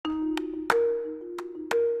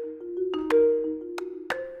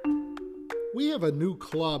We have a new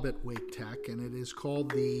club at Wake Tech, and it is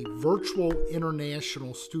called the Virtual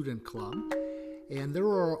International Student Club. And there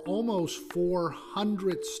are almost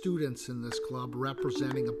 400 students in this club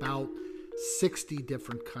representing about 60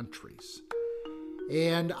 different countries.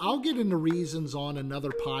 And I'll get into reasons on another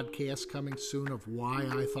podcast coming soon of why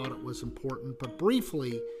I thought it was important. But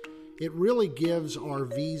briefly, it really gives our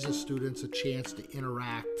visa students a chance to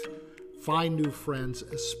interact, find new friends,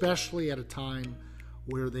 especially at a time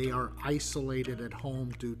where they are isolated at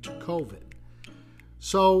home due to COVID.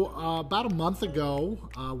 So about a month ago,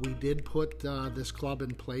 we did put this club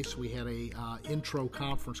in place. We had a intro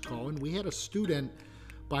conference call, and we had a student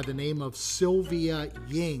by the name of Sylvia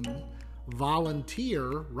Ying volunteer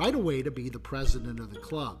right away to be the president of the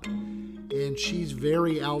club. And she's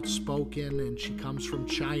very outspoken, and she comes from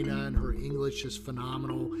China, and her English is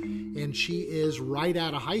phenomenal. And she is right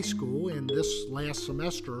out of high school, and this last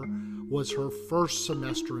semester was her first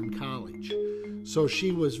semester in college. So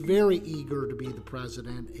she was very eager to be the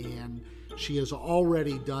president, and she has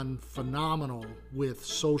already done phenomenal with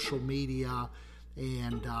social media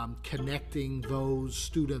and connecting those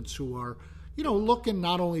students who are, looking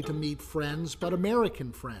not only to meet friends, but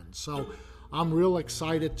American friends. So I'm real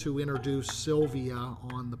excited to introduce Sylvia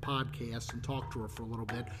on the podcast and talk to her for a little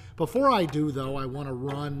bit. Before I do, though, I want to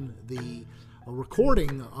run a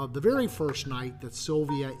recording of the very first night that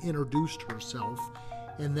Sylvia introduced herself,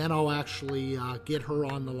 and then I'll actually get her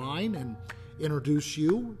on the line and introduce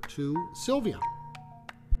you to Sylvia.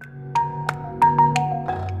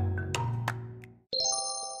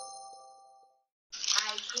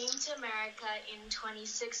 I came to America in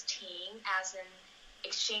 2016 as an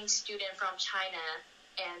exchange student from China,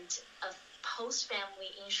 and a host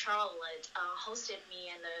family in Charlotte hosted me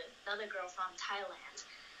and another girl from Thailand.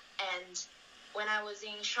 And when I was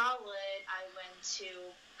in Charlotte, I went to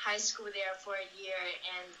high school there for a year,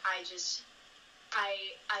 and I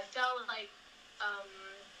felt like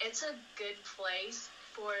it's a good place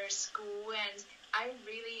for school, and I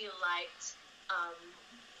really liked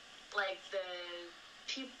the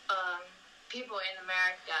people in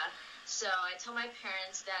America. So I told my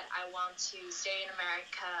parents that I want to stay in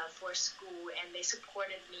America for school, and they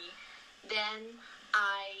supported me. Then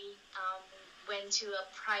I went to a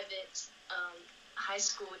private high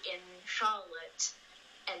school in Charlotte,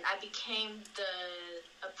 and I became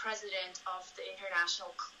the president of the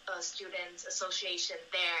International Students Association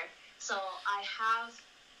there. So I have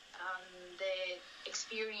the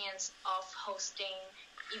experience of hosting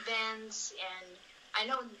events, and I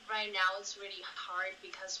know right now it's really hard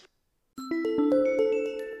because...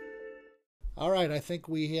 All right, I think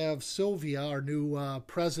we have Sylvia, our new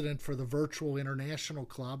president for the Virtual International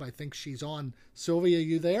Club. I think she's on. Sylvia,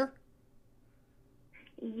 you there?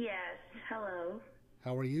 Yes, hello.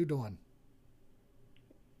 How are you doing?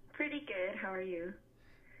 Pretty good, how are you?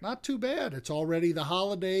 Not too bad. It's already the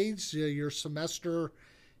holidays. Your semester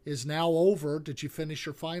is now over. Did you finish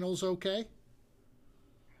your finals okay?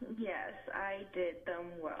 Yes, I did them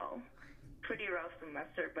well. Pretty rough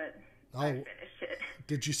semester, but I finished it.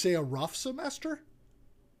 Did you say a rough semester?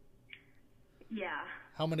 Yeah.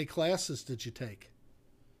 How many classes did you take?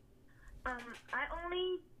 I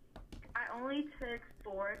only took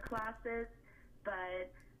 4 classes,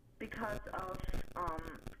 but because of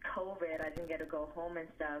COVID, I didn't get to go home and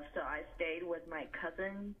stuff, so I stayed with my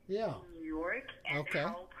cousin in New York and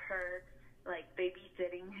helped her,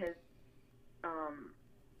 babysitting his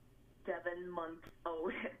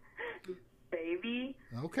 7-month-old baby.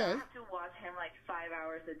 Okay. So I have to watch him 5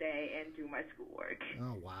 hours a day and do my schoolwork.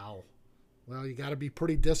 Oh, wow. Well, you got to be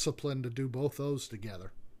pretty disciplined to do both those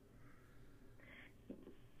together.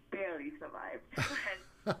 Barely survived.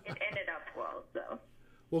 And it ended up well, so.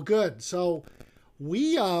 Well, good. So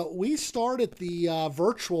we started the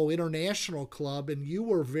Virtual International Club, and you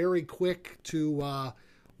were very quick to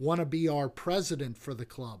want to be our president for the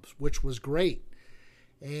club, which was great.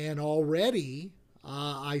 And already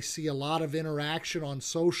I see a lot of interaction on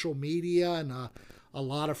social media and a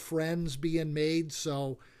lot of friends being made.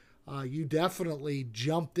 So you definitely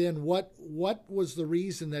jumped in. What was the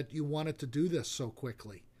reason that you wanted to do this so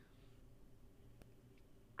quickly?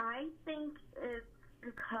 I think it's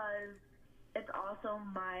because it's also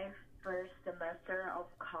my first semester of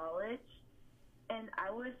college, and I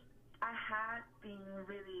had been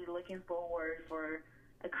really looking forward for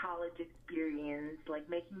a college experience,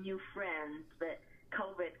 making new friends, but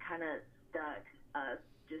COVID kind of stuck us,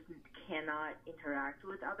 just cannot interact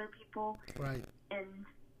with other people. Right. And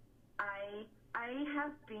I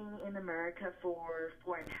have been in America for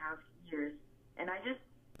 4.5 years, and I just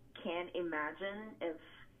can't imagine if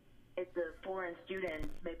it's a foreign student,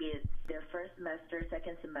 maybe it's their first semester,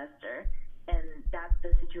 second semester, and that's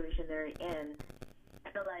the situation they're in. I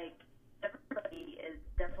feel like everybody is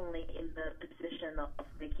definitely in the position of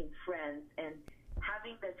making friends, and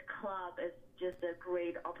having this club is just a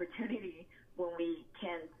great opportunity when we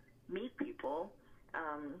can meet people,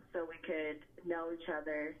 so we could know each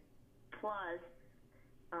other. Plus,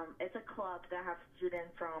 it's a club that has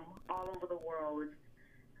students from all over the world.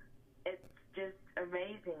 It's just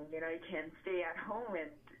amazing. You know, you can stay at home and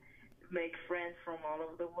make friends from all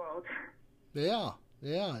over the world. Yeah,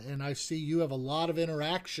 yeah. And I see you have a lot of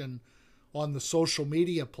interaction on the social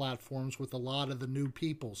media platforms with a lot of the new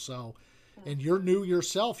people. So, and you're new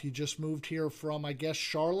yourself. You just moved here from, I guess,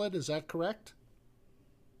 Charlotte. Is that correct?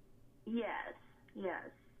 Yes, yes.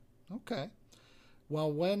 Okay.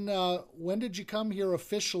 Well, when did you come here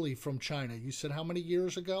officially from China? You said how many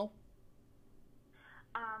years ago?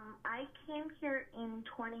 I came here in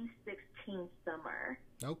 2016 summer.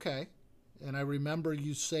 Okay. And I remember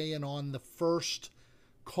you saying on the first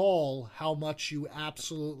call how much you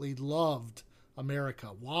absolutely loved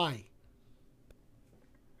America. Why?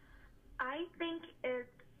 I think it's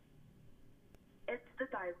the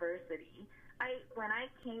diversity. When I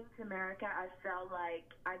came to America, I felt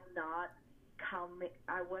like I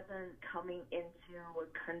wasn't coming into a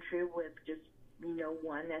country with just, you know,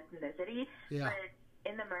 one ethnicity. Yeah. But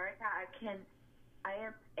in America, I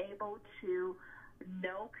am able to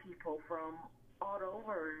know people from all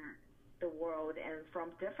over the world and from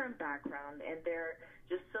different backgrounds, and there's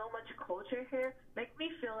just so much culture here. Makes me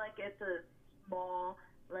feel like it's a small,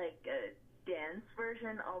 like a dense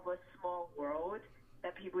version of a small world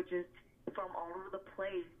that people just from all over the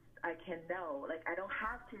place I can know. Like, I don't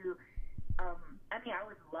have to. I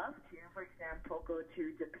would love to, for example, go to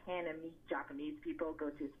Japan and meet Japanese people, go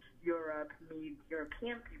to Europe, meet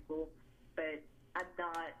European people, but I'm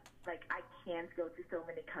not, like, I can't go to so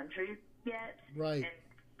many countries yet. Right. And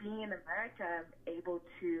being in America, I'm able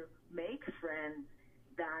to make friends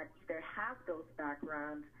that either have those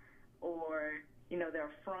backgrounds or, you know,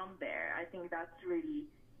 they're from there. I think that's really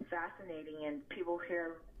fascinating, and people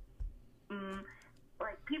here,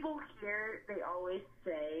 people here, they always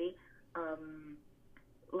say,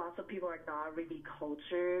 lots of people are not really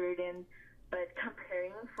cultured, but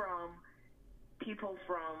comparing from people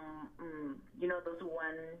from, you know, those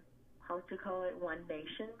one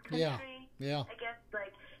nation country. Yeah. I guess,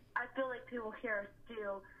 like, I feel like people here are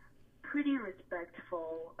still pretty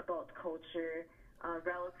respectful about culture,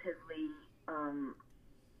 relatively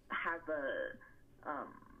have a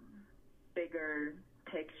bigger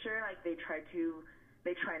picture. Like, they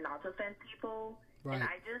try not to offend people. Right. And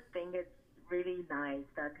I just think it's really nice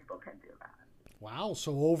that people can do that. Wow.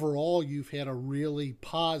 So overall, you've had a really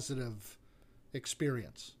positive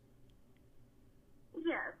experience.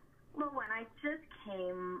 Yes. Well, when I just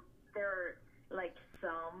came, there were, like,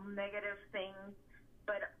 some negative things,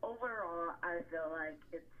 but overall, I feel like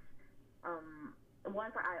it's,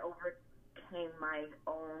 once I overcame my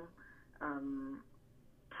own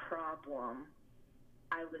problem,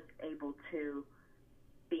 I was able to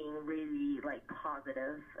being really, like,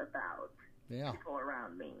 positive about people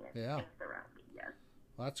around me and things around me. Yes.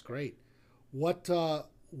 Well, that's great. What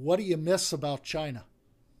do you miss about China?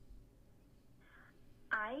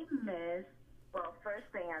 First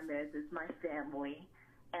thing I miss is my family,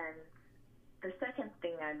 and the second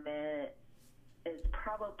thing I miss is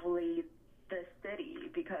probably the city,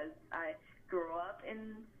 because I grew up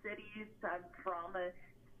in cities. I'm from a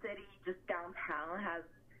city just downtown, has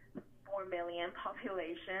 4 million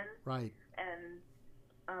population. Right. And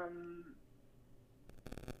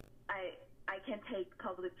I can take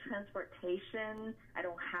public transportation. I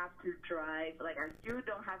don't have to drive. Like, I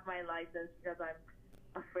don't have my license because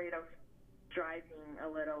I'm afraid of driving a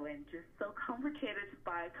little, and just so complicated to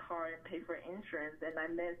buy a car and pay for insurance. And I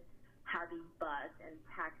miss having bus and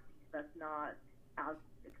taxis that's not as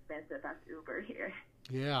expensive as Uber here.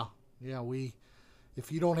 Yeah.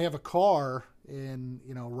 If you don't have a car in,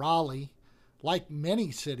 you know, Raleigh, like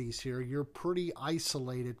many cities here, you're pretty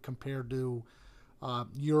isolated compared to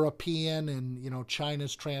European and, you know,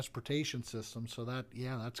 China's transportation system. So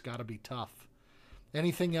that's got to be tough.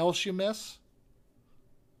 Anything else you miss?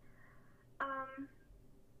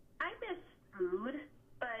 I miss food,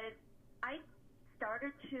 but I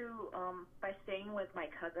started to, by staying with my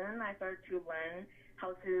cousin, I started to learn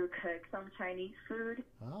how to cook some Chinese food.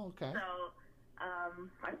 Oh, okay. So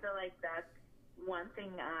I feel like that's one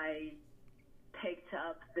thing I picked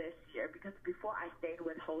up this year, because before I stayed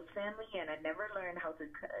with host family and I never learned how to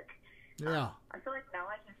cook. Yeah. I feel like now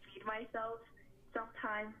I can feed myself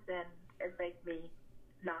sometimes, and it makes me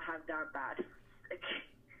not have that bad.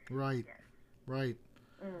 Right. Yes. Right.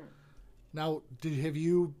 Now, have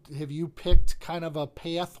you picked kind of a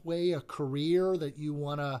pathway, a career that you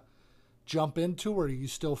want to jump into, or are you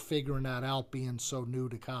still figuring that out being so new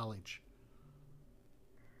to college?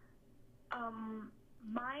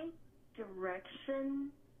 My direction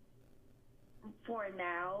for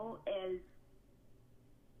now is,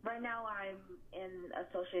 right now I'm in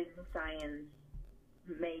associated science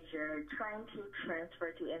major, trying to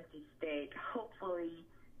transfer to NC State, hopefully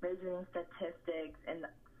majoring in statistics, and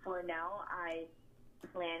for now I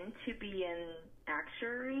plan to be in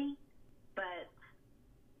actuary, but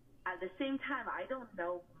at the same time I don't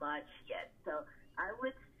know much yet, so I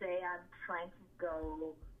would say I'm trying to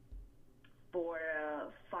go for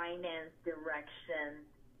a finance direction,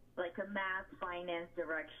 like a math finance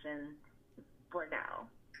direction for now.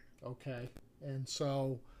 Okay. And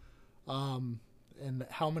so, and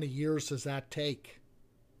how many years does that take?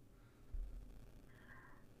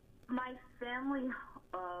 My family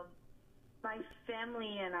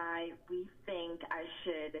and I, we think I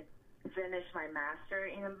should finish my master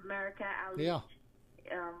in America at least. Yeah.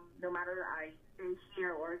 No matter I stay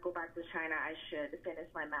here or go back to China, I should finish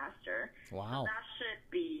my master. Wow. So that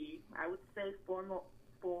should be, I would say, 5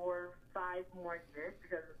 more years,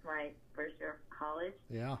 because it's my first year of college.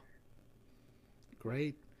 Yeah.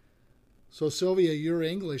 Great. So Sylvia, your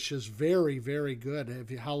English is very, very good.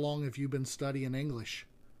 How long have you been studying English?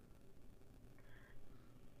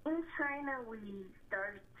 In China, we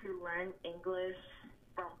started to learn English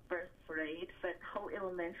from first grade, but whole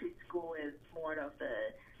elementary school is more of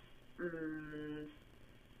the,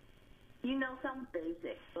 some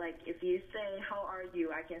basics. Like if you say, "How are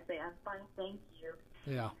you?" I can say, "I'm fine, thank you."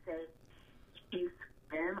 Yeah. You say, "You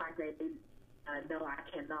swim?" I say, "No, I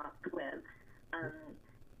cannot swim."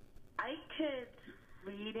 I could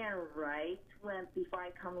read and write before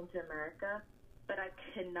I come into America, but I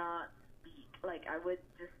could not speak. Like I would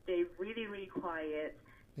just stay really, really quiet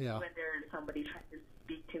when there's somebody trying to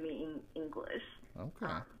speak to me in English.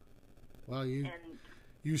 Okay. Well,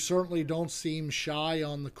 you certainly don't seem shy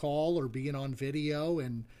on the call or being on video,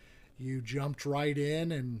 and you jumped right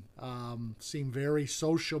in and seem very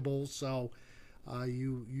sociable. So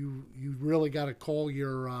you really got to call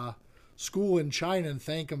your school in China and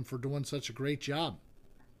thank them for doing such a great job.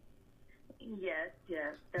 Yes,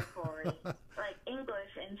 definitely. Like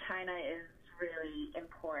English in China is really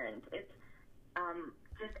important. It's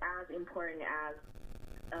just as important as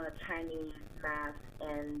Chinese, math,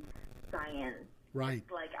 and science. Right.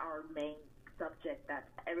 It's like our main subject that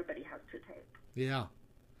everybody has to take. Yeah.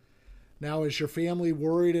 Now, is your family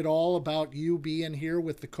worried at all about you being here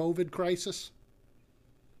with the COVID crisis?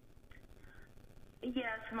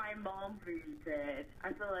 Yes, my mom really did.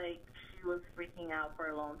 I feel like she was freaking out for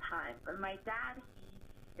a long time. But my dad,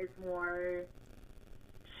 he is more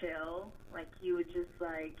chill. Like, he would just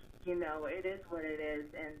it is what it is,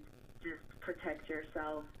 and just protect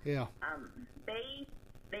yourself. Yeah.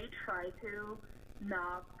 They try to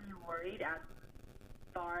not be worried as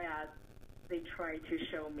far as they try to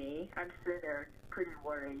show me. I'm sure they're pretty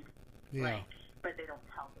worried. Yeah. But they don't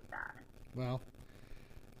tell me that. Well,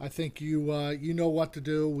 I think you know what to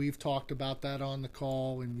do. We've talked about that on the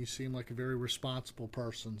call, and you seem like a very responsible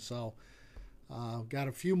person. So, got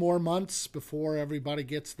a few more months before everybody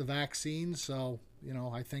gets the vaccine. So,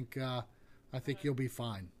 I think you'll be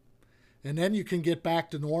fine. And then you can get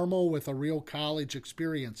back to normal with a real college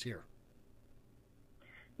experience here.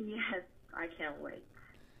 Yes, I can't wait.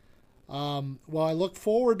 Well, I look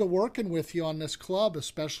forward to working with you on this club,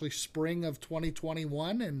 especially spring of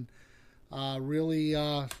 2021, and really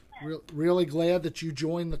glad that you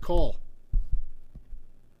joined the call.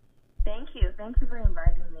 Thank you. Thank you for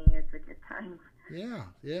inviting me. It's a good time.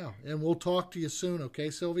 Yeah. And we'll talk to you soon,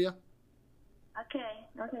 okay, Sylvia? Okay,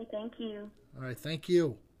 thank you. All right, thank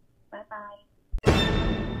you. Bye-bye.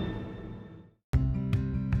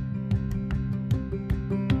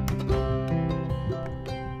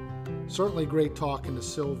 Certainly great talking to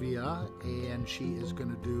Sylvia, and she is going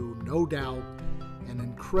to do, no doubt, an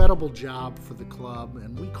incredible job for the club.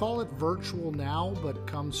 And we call it virtual now, but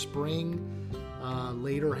come spring,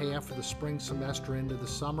 later half of the spring semester into the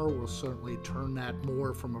summer, we'll certainly turn that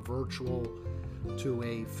more from a virtual to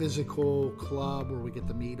a physical club where we get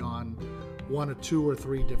to meet on 1 or 2 or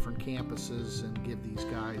 3 different campuses and give these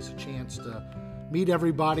guys a chance to meet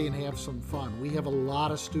everybody and have some fun. We have a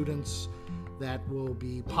lot of students that will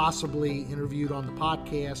be possibly interviewed on the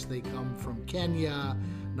podcast. They come from Kenya,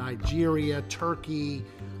 Nigeria, Turkey,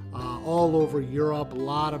 all over Europe, a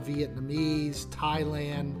lot of Vietnamese,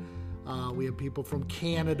 Thailand. We have people from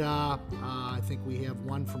Canada. I think we have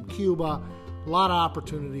one from Cuba. a lot of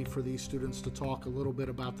opportunity for these students to talk a little bit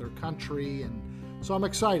about their country, and so I'm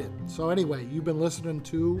excited. So anyway, you've been listening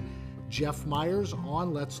to Jeff Myers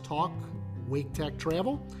on Let's Talk Wake Tech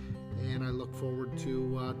Travel, and I look forward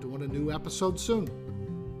to doing a new episode soon.